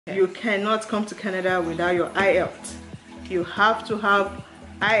You cannot come to Canada without your IELTS. You have to have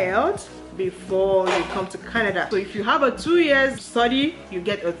IELTS before you come to Canada. So if you have a 2 years study, you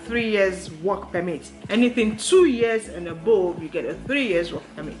get a 3 years work permit. Anything 2 years and above, you get a 3 years work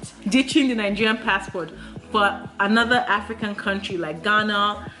permit. Ditching the Nigerian passport for another African country like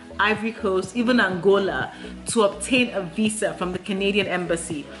Ghana, Ivory Coast, even Angola to obtain a visa from the Canadian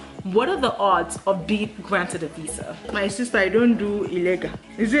embassy. What are the odds of being granted a visa? My sister, I don't do illegal.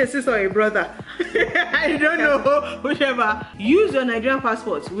 Is it a sister or a brother? I don't know, whichever. Use your Nigerian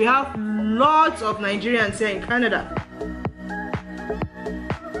passport. We have lots of Nigerians here in Canada.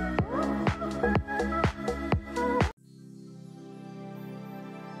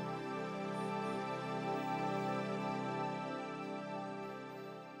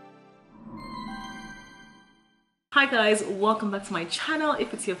 Hi guys, welcome back to my channel.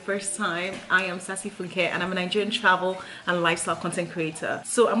 If it's your first time, I am Sassy Funke and I'm a Nigerian travel and lifestyle content creator.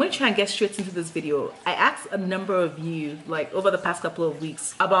 So I'm going to try and get straight into this video. I asked a number of you, like over the past couple of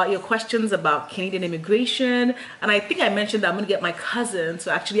weeks, about your questions about Canadian immigration, and I think I mentioned that I'm going to get my cousin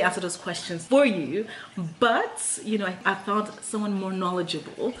to actually answer those questions for you, but you know, I found someone more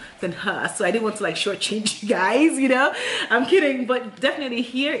knowledgeable than her, so I didn't want to like shortchange you guys, you know. I'm kidding, but definitely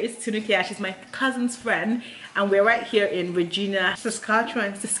here is Tinuke. She's my cousin's friend, and we're right here in Regina,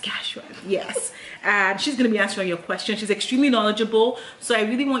 Saskatchewan, yes. And she's gonna be answering your questions. She's extremely knowledgeable, so I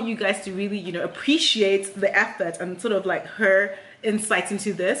really want you guys to really, you know, appreciate the effort and sort of like her insights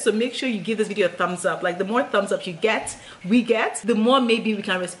into this. So make sure you give this video a thumbs up. Like the more thumbs up you get, the more maybe we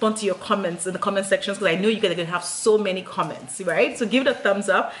can respond to your comments in the comment sections, because I know you guys are gonna have so many comments, right? So give it a thumbs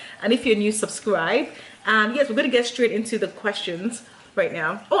up, and if you're new, subscribe. And yes, we're gonna get straight into the questions right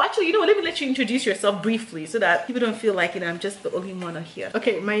now. Oh, actually, you know what? Let me let you introduce yourself briefly so that people don't feel like, you know, I'm just the only one here.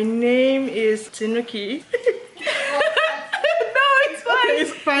 Okay, my name is Tinuke. No, it's fine. Okay,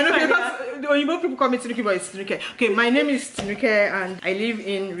 it's fine. Okay, because when both people call me Tinuke, but it's Tinuke. Okay, my name is Tinuke and I live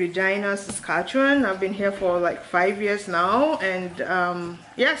in Regina, Saskatchewan. I've been here for like 5 years now, and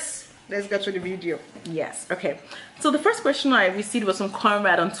yes, let's get to the video. Yes, okay. So the first question I received was from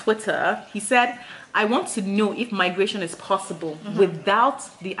Conrad on Twitter. He said, I want to know if migration is possible without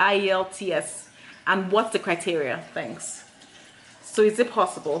the IELTS, and what's the criteria? Thanks. So is it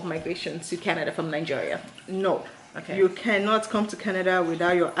possible migration to Canada from Nigeria? No. Okay. You cannot come to Canada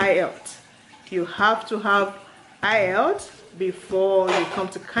without your IELTS. You have to have IELTS before you come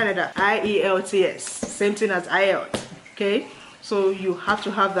to Canada. IELTS, same thing as IELTS, okay? So you have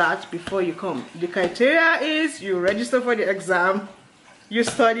to have that before you come. The criteria is you register for the exam, you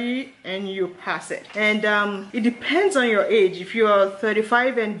study, and you pass it. And it depends on your age. If you're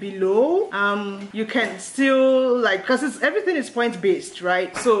 35 and below, you can still, like, because everything is point based,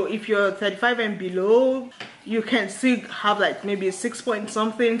 right? So if you're 35 and below, you can still have like maybe 6 point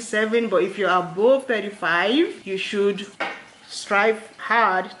something, 7. But if you're above 35, you should strive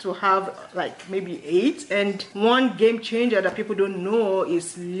hard to have like maybe 8. And one game changer that people don't know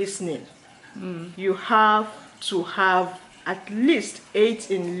is listening. You have to have at least 8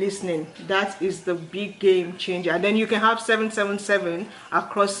 in listening. That is the big game changer. And then you can have 777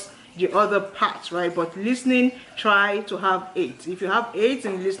 across the other parts, right? But listening, try to have 8. If you have 8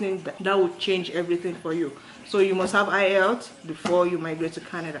 in listening, that will change everything for you. So you must have IELTS before you migrate to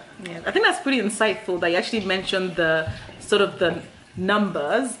Canada. Yeah, I think that's pretty insightful that you actually mentioned the sort of the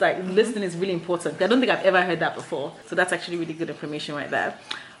numbers. Like listening is really important. I don't think I've ever heard that before. So that's actually really good information right there.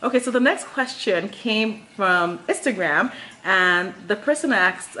 Okay, so the next question came from Instagram, and the person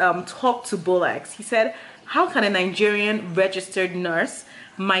asked, talk to Bolex. He said, how can a Nigerian registered nurse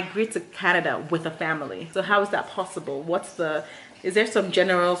migrate to Canada with a family? So how is that possible? Is there some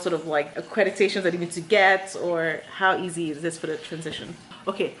general sort of like accreditations that you need to get, or how easy is this for the transition?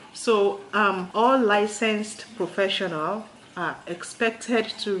 Okay, so all licensed professionals are expected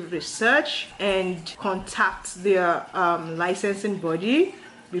to research and contact their licensing body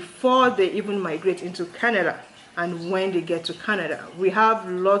before they even migrate into Canada and when they get to Canada. We have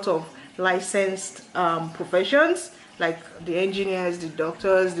a lot of licensed professions, like the engineers, the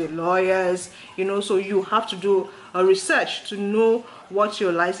doctors, the lawyers, you know, so you have to do a research to know what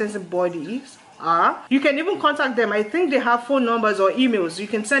your licensing bodies are. You can even contact them. I think they have phone numbers or emails. You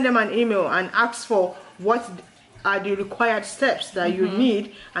can send them an email and ask for what are the required steps that you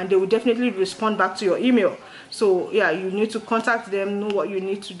need, and they will definitely respond back to your email. So yeah, you need to contact them, know what you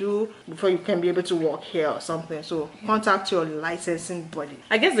need to do before you can be able to work here or something. So contact your licensing body.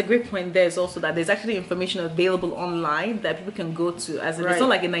 I guess the great point there is also that there's actually information available online that people can go to. As in, Right. it's not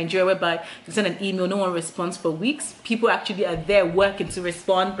like in Nigeria whereby you send an email, no one responds for weeks. People actually are there working to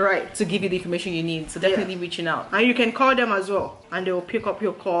respond, Right. to give you the information you need. So definitely reaching out. And you can call them as well, and they will pick up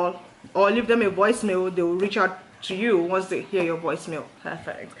your call, or leave them a voicemail. They will reach out to you once they hear your voicemail.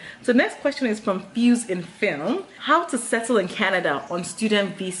 Perfect. So next question is from Fuse in Film. How to settle in Canada on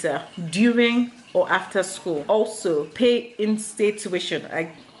student visa during or after school? Also, pay in-state tuition.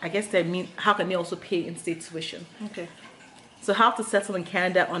 I guess that means how can they also pay in-state tuition? Okay. So how to settle in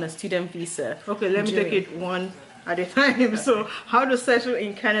Canada on a student visa? Okay, let me take it one at a time. So how to settle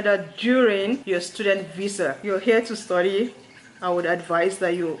in Canada during your student visa. You're here to study. I would advise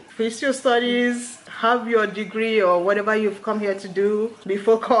that you finish your studies, have your degree or whatever you've come here to do, be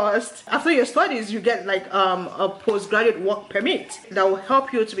focused. After your studies, you get like a postgraduate work permit that will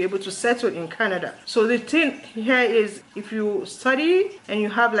help you to be able to settle in Canada. So the thing here is, if you study and you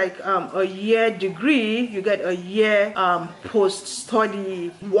have like a year degree, you get a year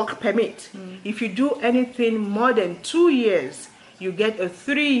post-study work permit. If you do anything more than 2 years, you get a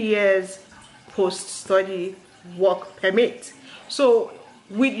 3 years post-study work permit. So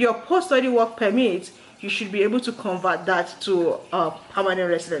with your post-study work permit, you should be able to convert that to a permanent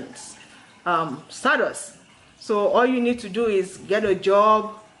residence status. So all you need to do is get a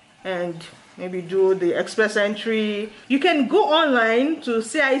job and maybe do the express entry. You can go online to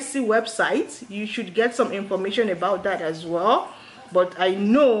CIC website. You should get some information about that as well. But I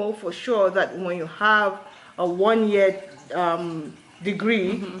know for sure that when you have a 1 year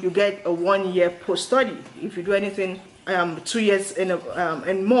degree, you get a 1 year post-study. If you do anything 2 years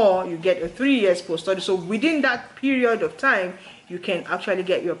and more, you get a 3 years post-study. So within that period of time, you can actually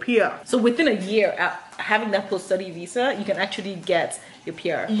get your PR. So within a year having that post-study visa, you can actually get your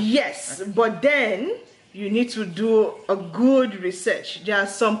PR. Yes, but then you need to do a good research. There are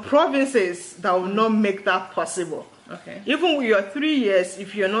some provinces that will not make that possible. Okay. Even with your 3 years,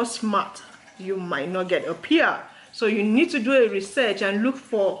 if you're not smart, you might not get a PR. So you need to do a research and look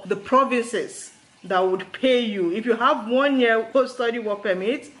for the provinces that would pay you. If you have 1 year post-study work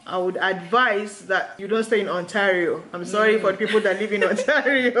permit, I would advise that you don't stay in Ontario. I'm sorry for the people that live in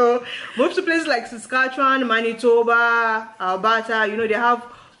Ontario. Move to places like Saskatchewan, Manitoba, Alberta. You know, they have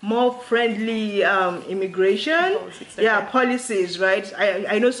more friendly immigration policies, right?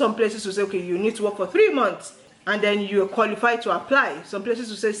 I know some places will say, okay, you need to work for 3 months and then you're qualified to apply. Some places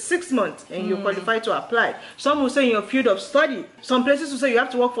will say 6 months and you're qualified to apply. Some will say in your field of study. Some places will say you have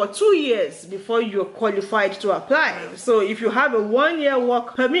to work for 2 years before you're qualified to apply. So if you have a 1 year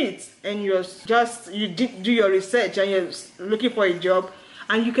work permit and you did do your research and you're looking for a job,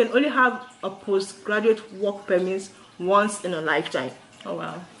 and you can only have a postgraduate work permit once in a lifetime. Oh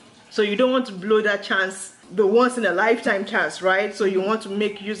wow. So you don't want to blow that chance, the once in a lifetime chance, right? So you want to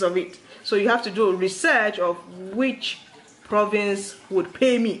make use of it. So you have to do research of which province would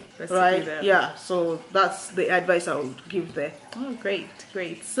pay me, right? Yeah, so that's the advice I would give there. Oh, great.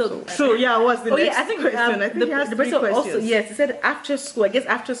 So yeah, what's the next I think question? I think he has the 3 person questions. also, yes, he said after school. I guess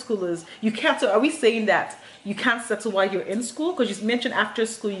after school is, you can't, so are we saying that you can't settle while you're in school? Because you mentioned after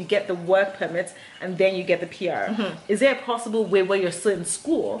school you get the work permit and then you get the PR. Is there a possible way where you're still in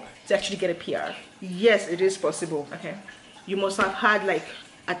school to actually get a PR? Yes, it is possible. Okay. You must have had like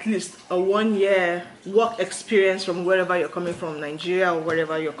at least a 1 year work experience from wherever you're coming from, Nigeria or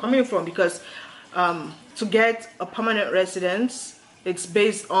wherever you're coming from, because to get a permanent residence, it's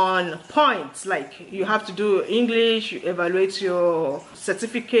based on points. Like you have to do English, you evaluate your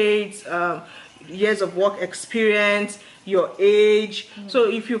certificates, years of work experience, your age. So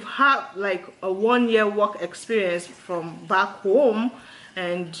if you've had like a 1 year work experience from back home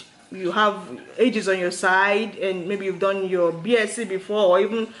and you have ages on your side, and maybe you've done your BSc before or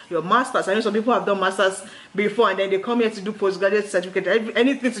even your masters. I know some people have done masters before and then they come here to do postgraduate certificate,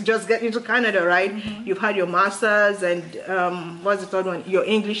 anything to just get into Canada, right? You've had your masters and what's the third one, your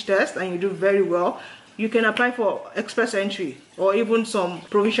English test, and you do very well. You can apply for express entry or even some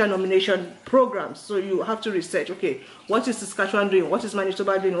provincial nomination programs. So you have to research, okay, what is Saskatchewan doing? What is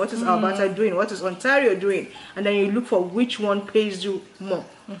Manitoba doing? What is Alberta doing? What is Ontario doing? And then you look for which one pays you more.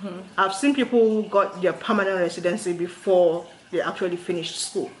 I've seen people who got their permanent residency before they actually finished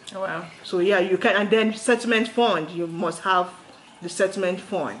school. Oh wow. So yeah, you can. And then settlement fund, you must have the settlement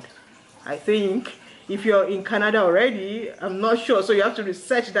fund. I think if you're in Canada already, I'm not sure, so you have to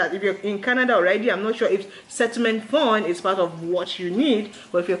research that. If you're in Canada already, I'm not sure if settlement fund is part of what you need,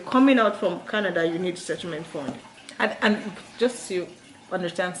 but if you're coming out from Canada, you need settlement fund. And just to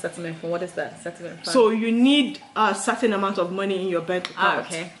understand settlement fund, what is that settlement fund? So you need a certain amount of money in your bank account.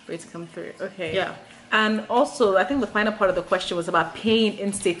 Okay, for it to come through. Okay. Yeah. And also, I think the final part of the question was about paying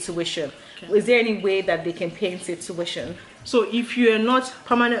in-state tuition. Okay. Is there any way that they can pay in-state tuition? So if you are not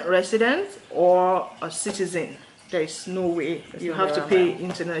permanent resident or a citizen, there is no way. You have to pay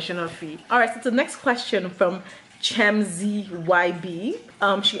international fee. All right, so the next question from ChemZYB.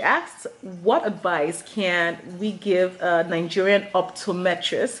 She asks, what advice can we give a Nigerian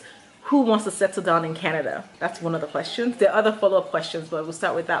optometrist who wants to settle down in Canada? That's one of the questions. There are other follow-up questions, but we'll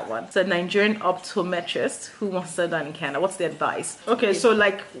start with that one. So Nigerian optometrist who wants to settle down in Canada, what's the advice? Okay, so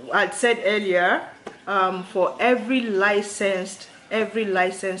like I said earlier, for every licensed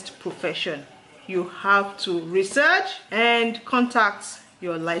profession, you have to research and contact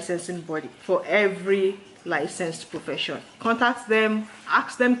your licensing body. For every licensed profession, contact them,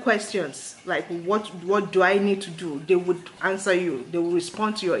 ask them questions like what do I need to do. They would answer you, they will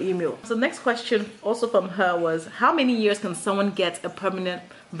respond to your email. So next question also from her was, how many years can someone get a permanent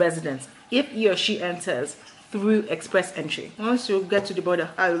residence if he or she enters through express entry? Once you get to the border,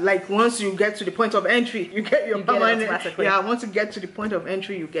 like once you get to the point of entry, you get your permanent. Yeah, once you get to the point of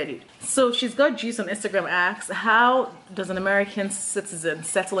entry, you get it. So she's got juice on Instagram asks, how does an American citizen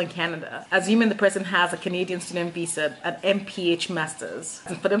settle in Canada, assuming the person has a Canadian student visa, an MPH masters,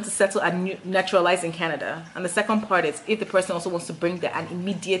 and for them to settle and naturalize in Canada? And the second part is if the person also wants to bring an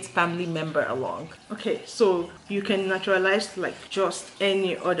immediate family member along. Okay, so you can naturalize like just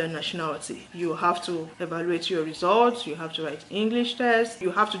any other nationality. You have to evaluate your results, you have to write English test, you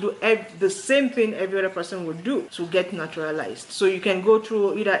have to do the same thing every other person would do to get naturalized. So you can go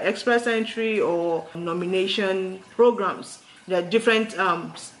through either express entry or nomination programs. There are different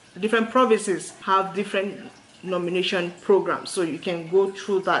provinces have different nomination programs, so you can go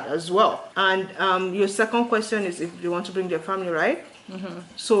through that as well. And your second question is if you want to bring their family, right? Mm-hmm.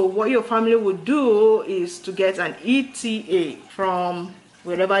 So what your family would do is to get an ETA from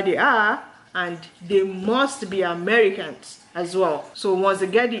wherever they are, and they must be Americans as well. So once they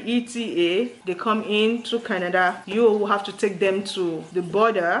get the ETA, they come into Canada, you will have to take them to the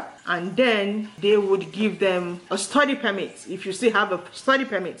border, and then they would give them a study permit. If you still have a study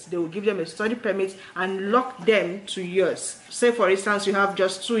permit, they will give them a study permit and lock them to years. Say for instance you have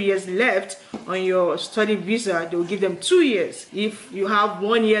just 2 years left on your study visa, they will give them 2 years. If you have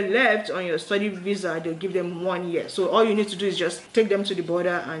 1 year left on your study visa, they'll give them 1 year. So all you need to do is just take them to the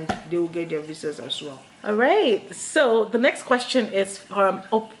border and they will get their visas as well. All right, so the next question is from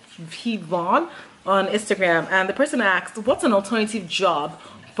Vaughn on Instagram, and the person asked, what's an alternative job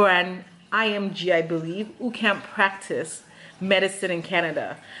for an IMG, I believe, who can't practice medicine in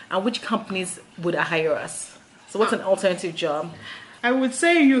Canada, and which companies would hire us? So what's an alternative job? I would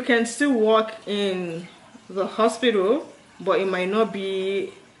say you can still work in the hospital, but it might not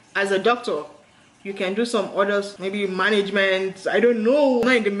be as a doctor. You can do some others, maybe management, I don't know,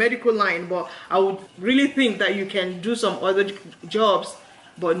 not in the medical line, but I would really think that you can do some other jobs,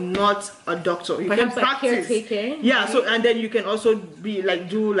 but not a doctor. You Perhaps can practice. Like caretaking? Yeah, so and then you can also be like,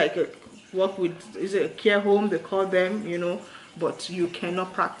 do like a work with, is it a care home, they call them, you know, but you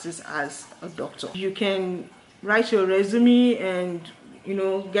cannot practice as a doctor. You can write your resume and, you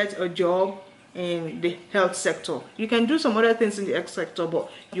know, get a job in the health sector. You can do some other things in the health sector,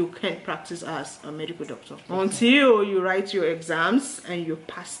 but you can't practice as a medical doctor until you write your exams and you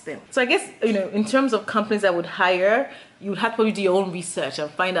pass them. So I guess, you know, in terms of companies that would hire, you would have to probably do your own research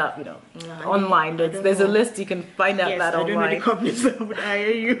and find out, you know, online. There's a list you can find out that online. I don't know the companies that would hire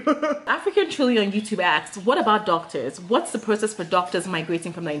you. African Truly on YouTube asks, what about doctors? What's the process for doctors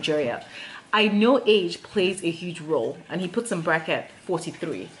migrating from Nigeria? I know age plays a huge role, and he puts in bracket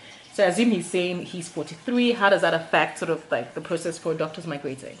 43. So I assume he's saying he's 43. How does that affect sort of like the process for doctors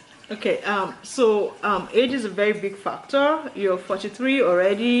migrating? Okay, age is a very big factor. You're 43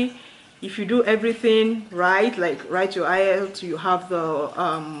 already. If you do everything right, like write your IELTS, you have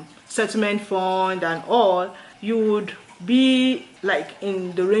the settlement fund and all, you would be like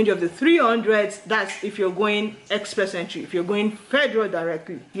in the range of the 300s. That's if you're going express entry. If you're going federal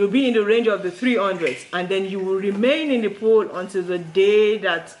directly, you'll be in the range of the 300s, and then you will remain in the pool until the day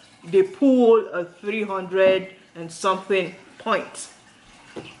that they pull a 300 and something points.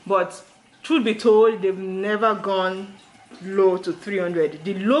 But truth be told, they've never gone low to 300.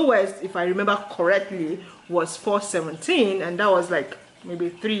 The lowest, if I remember correctly, was 417, and that was like maybe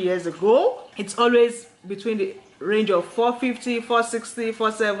 3 years ago. It's always between the range of 450, 460,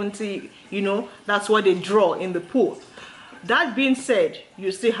 470, you know, that's what they draw in the pool. That being said,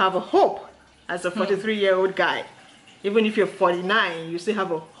 you still have a hope as a 43-year-old guy. Even if you're 49, you still have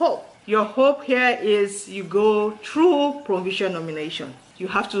a hope. Your hope here is you go through provincial nomination. You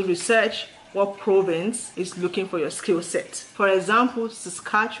have to research what province is looking for your skill set. For example,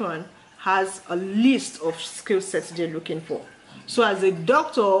 Saskatchewan has a list of skill sets they're looking for. So as a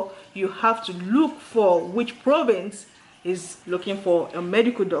doctor, you have to look for which province is looking for a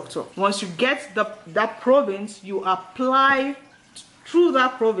medical doctor. Once you get that province, you apply through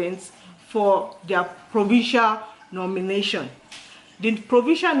that province for their provincial nomination. The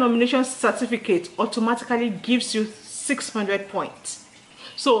provincial nomination certificate automatically gives you 600 points.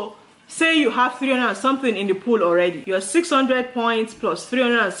 So say you have 300 and something in the pool already. Your 600 points plus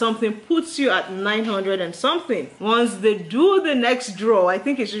 300 and something puts you at 900 and something. Once they do the next draw, I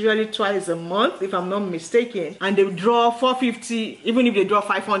think it's usually twice a month if I'm not mistaken, and they draw 450, even if they draw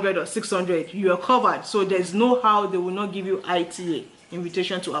 500 or 600, you are covered. So there's no how they will not give you ITA,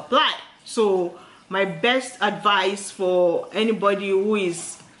 invitation to apply. So my best advice for anybody who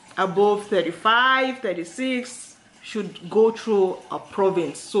is above 35, 36, should go through a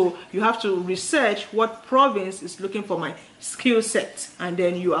province. So you have to research what province is looking for my skill set, and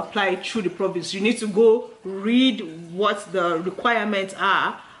then you apply through the province. You need to go read what the requirements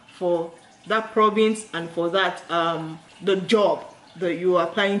are for that province and for that the job that you are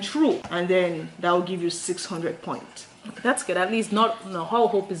applying through, and then that will give you 600 points. That's good. At least not the whole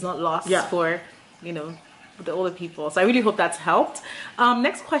hope is not lost for, you know, the older people. So I really hope that's helped.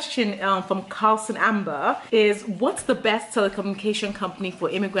 Next question from Carlson Amber is, what's the best telecommunication company for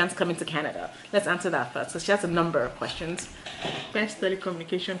immigrants coming to Canada? Let's answer that first. So she has a number of questions. Best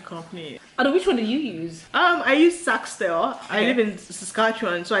telecommunication company. Which one do you use? I use Saxtel. Okay. I live in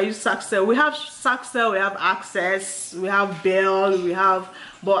Saskatchewan, so I use Saxtel. We have Saxtel, we have Access, we have Bell, we have,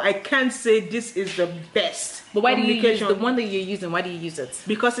 but I can't say this is the best. But why do you use the one that you're using? Why do you use it?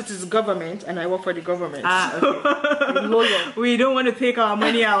 Because it is government and I work for the government. Okay. Loyal. We don't want to take our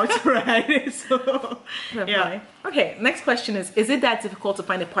money out, right? So, yeah. Okay, next question is it that difficult to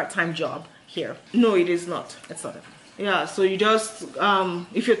find a part-time job here? No, it is not. It's not difficult. Yeah, so you just, are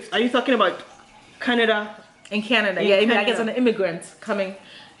you talking about Canada? In Canada, yeah, Canada. I guess an immigrant coming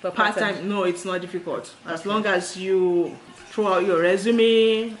for part-time. No, it's not difficult. As long as you throw out your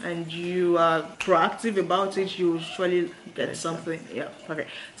resume and you are proactive about it, you usually get something. Yeah. Okay.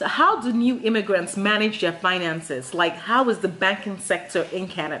 So how do new immigrants manage their finances? Like, how is the banking sector in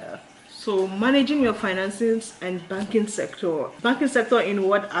Canada? So managing your finances and banking sector in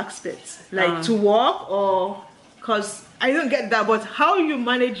what aspects? Like to work, or, because I don't get that, but how you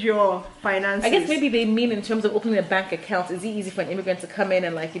manage your finances? I guess maybe they mean in terms of opening a bank account. Is it easy for an immigrant to come in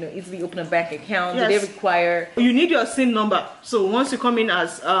and, like, you know, easily open a bank account? Yes. Do they require... You need your SIN number. So once you come in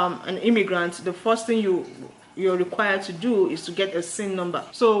as an immigrant, the first thing you're required to do is to get a SIN number.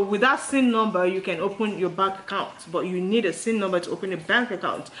 So with that SIN number, you can open your bank account, but you need a SIN number to open a bank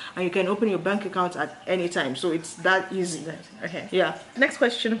account, and you can open your bank account at any time. So it's that easy. Okay. Yeah. Next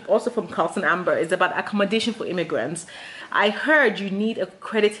question, also from Carlson Amber, is about accommodation for immigrants. I heard you need a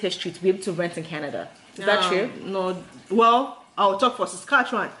credit history to be able to rent in Canada. Is that true? No. Well, I'll talk for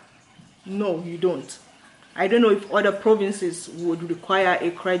Saskatchewan. No, you don't. I don't know if other provinces would require a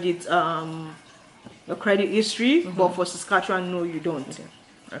credit history, but for Saskatchewan, no, you don't.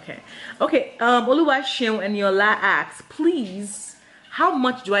 Okay. Oluwashim and Yola asks, please, how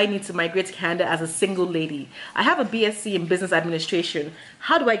much do I need to migrate to Canada as a single lady? I have a BSc in business administration.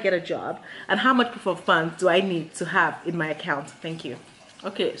 How do I get a job? And how much proof of funds do I need to have in my account? Thank you.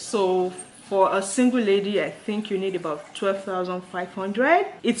 Okay, so for a single lady, I think you need about 12,500.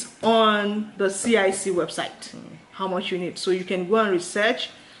 It's on the CIC website, how much you need. So you can go and research.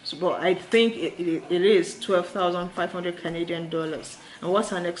 But I think it is 12,500 Canadian dollars. And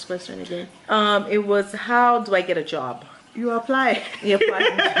what's our next question again? It was, how do I get a job? You apply. You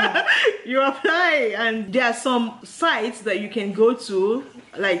apply. You apply, and there are some sites that you can go to.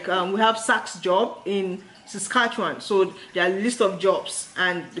 Like we have Sax Job in Saskatchewan, so there are a list of jobs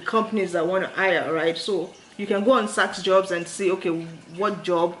and the companies that want to hire, right? So you can go on Sax Jobs and see, okay, what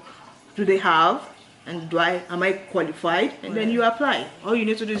job do they have? And am I qualified? And then you apply. All you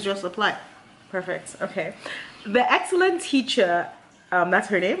need to do is just apply. Perfect. Okay. The excellent teacher, that's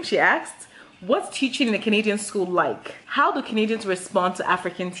her name, she asked, what's teaching in a Canadian school like? How do Canadians respond to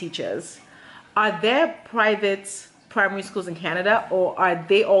African teachers? Are there private primary schools in Canada, or are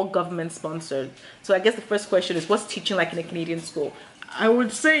they all government sponsored? So I guess the first question is, what's teaching like in a Canadian school? I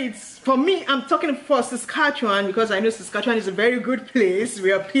would say it's, for me, I'm talking for Saskatchewan because I know Saskatchewan is a very good place.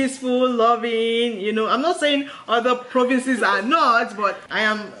 We are peaceful, loving, you know. I'm not saying other provinces are not, but I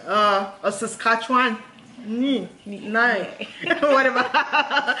am a Saskatchewan Nine. Whatever.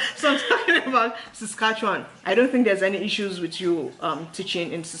 So I'm talking about Saskatchewan. I don't think there's any issues with you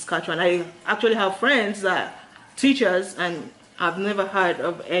teaching in Saskatchewan. I actually have friends that are teachers, and I've never heard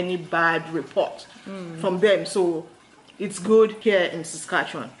of any bad report from them. So it's good here in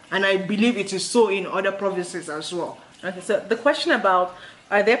Saskatchewan, and I believe it is so in other provinces as well. Okay, so the question about,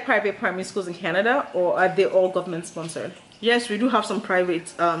 are there private primary schools in Canada, or are they all government sponsored? Yes, we do have some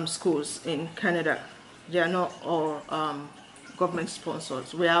private schools in Canada. They are not all government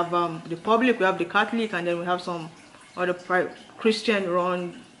sponsors. We have the public, we have the Catholic, and then we have some other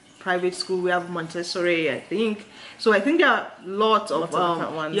Christian-run private school. We have Montessori, I think. So I think there are lots of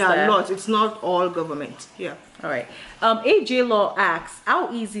different ones. Yeah, there. Lots. It's not all government. Yeah. All right. AJ Law asks,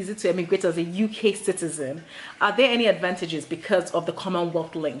 how easy is it to emigrate as a UK citizen? Are there any advantages because of the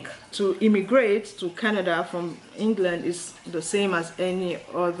Commonwealth link? To immigrate to Canada from England is the same as any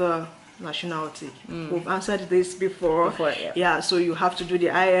other nationality. We've answered this before. Yeah, so you have to do the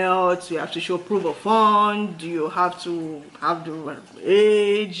IELTS, you have to show proof of fund, you have to have the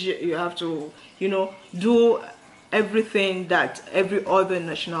age, you have to, you know, do everything that every other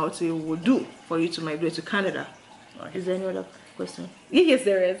nationality would do for you to migrate to Canada. Is there any other question? Yes,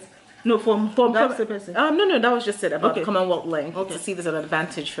 there is. No, from that's the person. No, that was just it about the Commonwealth link. To see there's an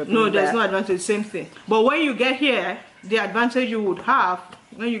advantage for no, there's no advantage. Same thing. But when you get here, the advantage you would have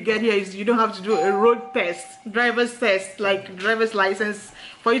when you get here is you don't have to do a road test, driver's test, like driver's license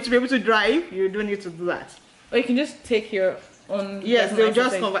for you to be able to drive. You don't need to do that. Or you can just take your own. Yes, they'll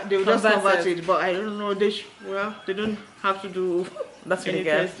just convert it. But I don't know. They don't have to do. That's really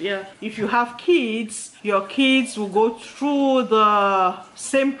good. Yeah. If you have kids, your kids will go through the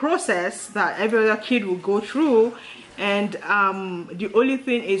same process that every other kid will go through. And the only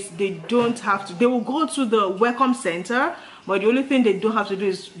thing is they don't have to, they will go to the welcome center, but the only thing they don't have to do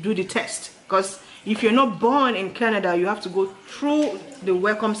is do the test. Because if you're not born in Canada, you have to go through the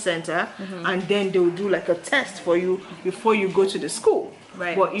welcome center, and then they will do like a test for you before you go to the school.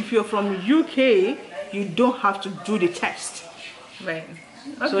 Right. But if you're from UK, you don't have to do the test. Right.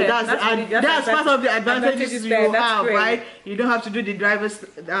 Okay. So that's part of the advantages you have, right? You don't have to do the driver's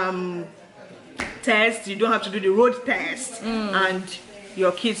test, you don't have to do the road test, and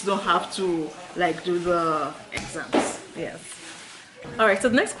your kids don't have to like do the exams. Yes. All right, so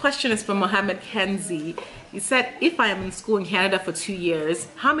the next question is from Mohammed Kenzie. He said, if I am in school in Canada for 2 years,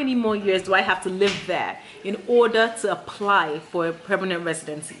 how many more years do I have to live there in order to apply for a permanent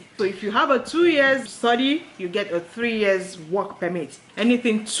residency? So if you have a 2 years study, you get a 3 years work permit.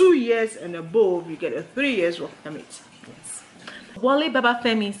 Anything 2 years and above, you get a 3 years work permit. Yes. Wale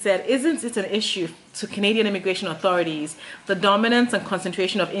Babafemi said, isn't it an issue to Canadian immigration authorities, the dominance and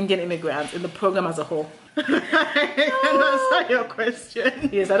concentration of Indian immigrants in the program as a whole? That's not your question.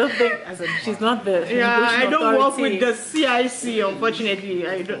 Yes, I don't think, she's not the I don't work with the CIC, unfortunately.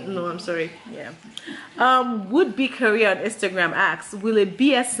 I don't know, I'm sorry. Yeah. Would-be career on Instagram asks, will a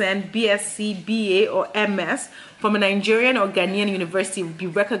BSN, BSc, BA or MS from a Nigerian or Ghanaian university be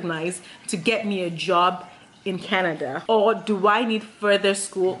recognized to get me a job in Canada, or do I need further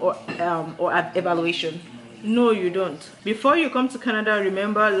school or evaluation? No, you don't. Before you come to Canada,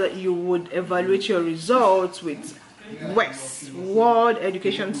 remember that you would evaluate your results with WES, World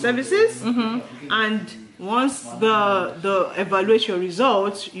Education Services, and once the evaluate your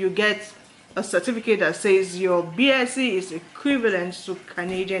results, you get a certificate that says your BSc is equivalent to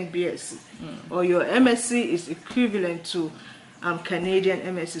Canadian BSc, or your MSc is equivalent to Canadian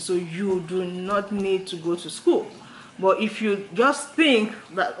MSc, so you do not need to go to school. But if you just think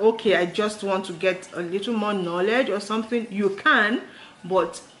that, okay, I just want to get a little more knowledge or something, you can,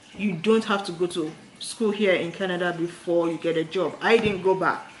 but you don't have to go to school here in Canada before you get a job. I didn't go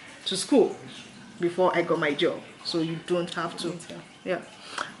back to school before I got my job, so you don't have to. Yeah.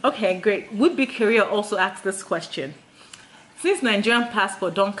 Okay, great. Would-be career also asked this question. Since Nigerian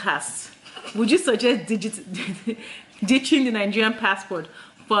passport don't cast, would you suggest ditching the Nigerian passport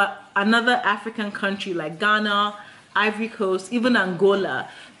for another African country like Ghana, Ivory Coast, even Angola,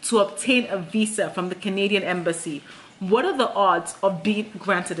 to obtain a visa from the Canadian embassy? What are the odds of being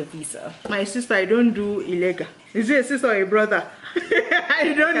granted a visa? My sister, I don't do illegal. Is it a sister or a brother?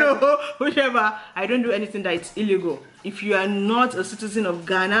 I don't know, whichever. I don't do anything that's illegal. If you are not a citizen of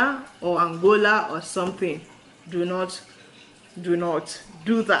Ghana or Angola or something, do not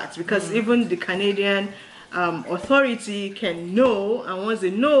do that, because even the Canadian authority can know, and once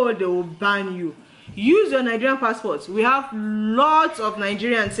they know, they will ban you. Use your Nigerian passports. We have lots of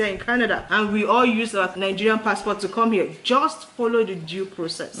Nigerians here in Canada, and we all use our Nigerian passport to come here. Just follow the due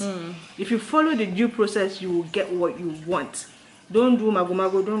process. If you follow the due process, you will get what you want. Don't do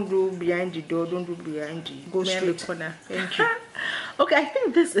mago, don't do behind the door, don't do behind the, go straight. Corner. Thank you. Okay, I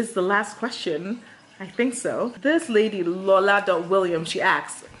think this is the last question. I think so. This lady, Lola.Williams, she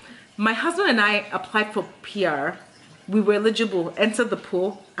asks, my husband and I applied for PR. We were eligible, entered the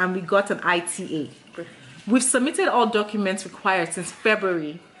pool, and we got an ITA. We've submitted all documents required since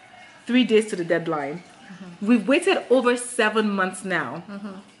February, 3 days to the deadline. We've waited over 7 months now,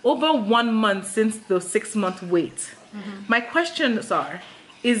 over 1 month since the 6-month wait. My questions are,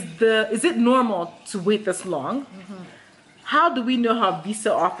 is it normal to wait this long? How do we know our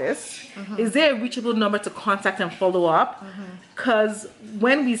visa office? Is there a reachable number to contact and follow up? Because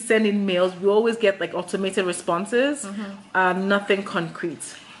when we send in mails, we always get like automated responses, nothing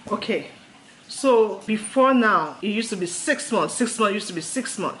concrete. Okay, so before now, it used to be 6 months. 6 months used to be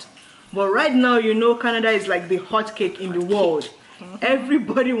 6 months. But right now, you know, Canada is like the hot cake in the world.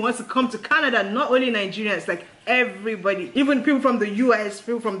 Everybody wants to come to Canada, not only Nigerians, like everybody. Even people from the US,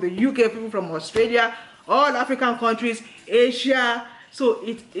 people from the UK, people from Australia, all African countries, Asia. So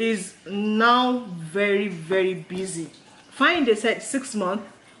it is now very, very busy. Fine, they said 6 months,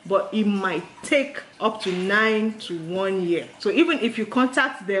 but it might take up to 9 to 1 year. So even if you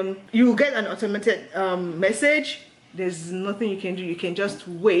contact them, you will get an automated message. There's nothing you can do. You can just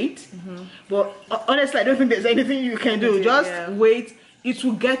wait. But honestly, I don't think there's anything you can do. Just wait. It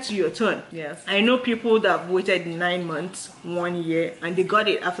will get to your turn. Yes. I know people that waited 9 months, 1 year, and they got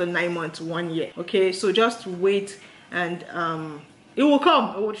it after 9 months, 1 year. Okay, so just wait, and it will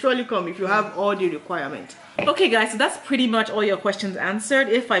come. It will surely come if you have all the requirements. Okay guys, so that's pretty much all your questions answered.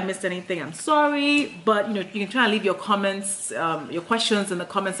 If I missed anything, I'm sorry, but you know, you can try and leave your comments, your questions in the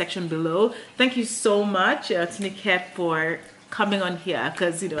comment section below. Thank you so much to Niket for coming on here,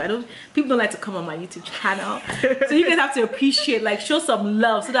 because you know, people don't like to come on my YouTube channel. So you guys have to appreciate, like, show some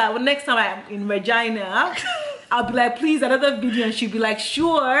love, so that when next time I'm in Regina, I'll be like, please, another video, and she'll be like,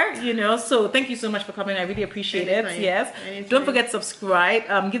 sure, you know. So thank you so much for coming. I really appreciate it. Yes. Don't forget to subscribe.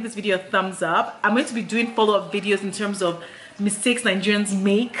 Give this video a thumbs up. I'm going to be doing follow-up videos in terms of mistakes Nigerians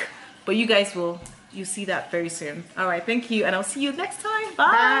make, but you guys will see that very soon. All right, thank you, and I'll see you next time.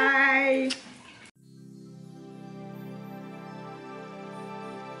 Bye. Bye.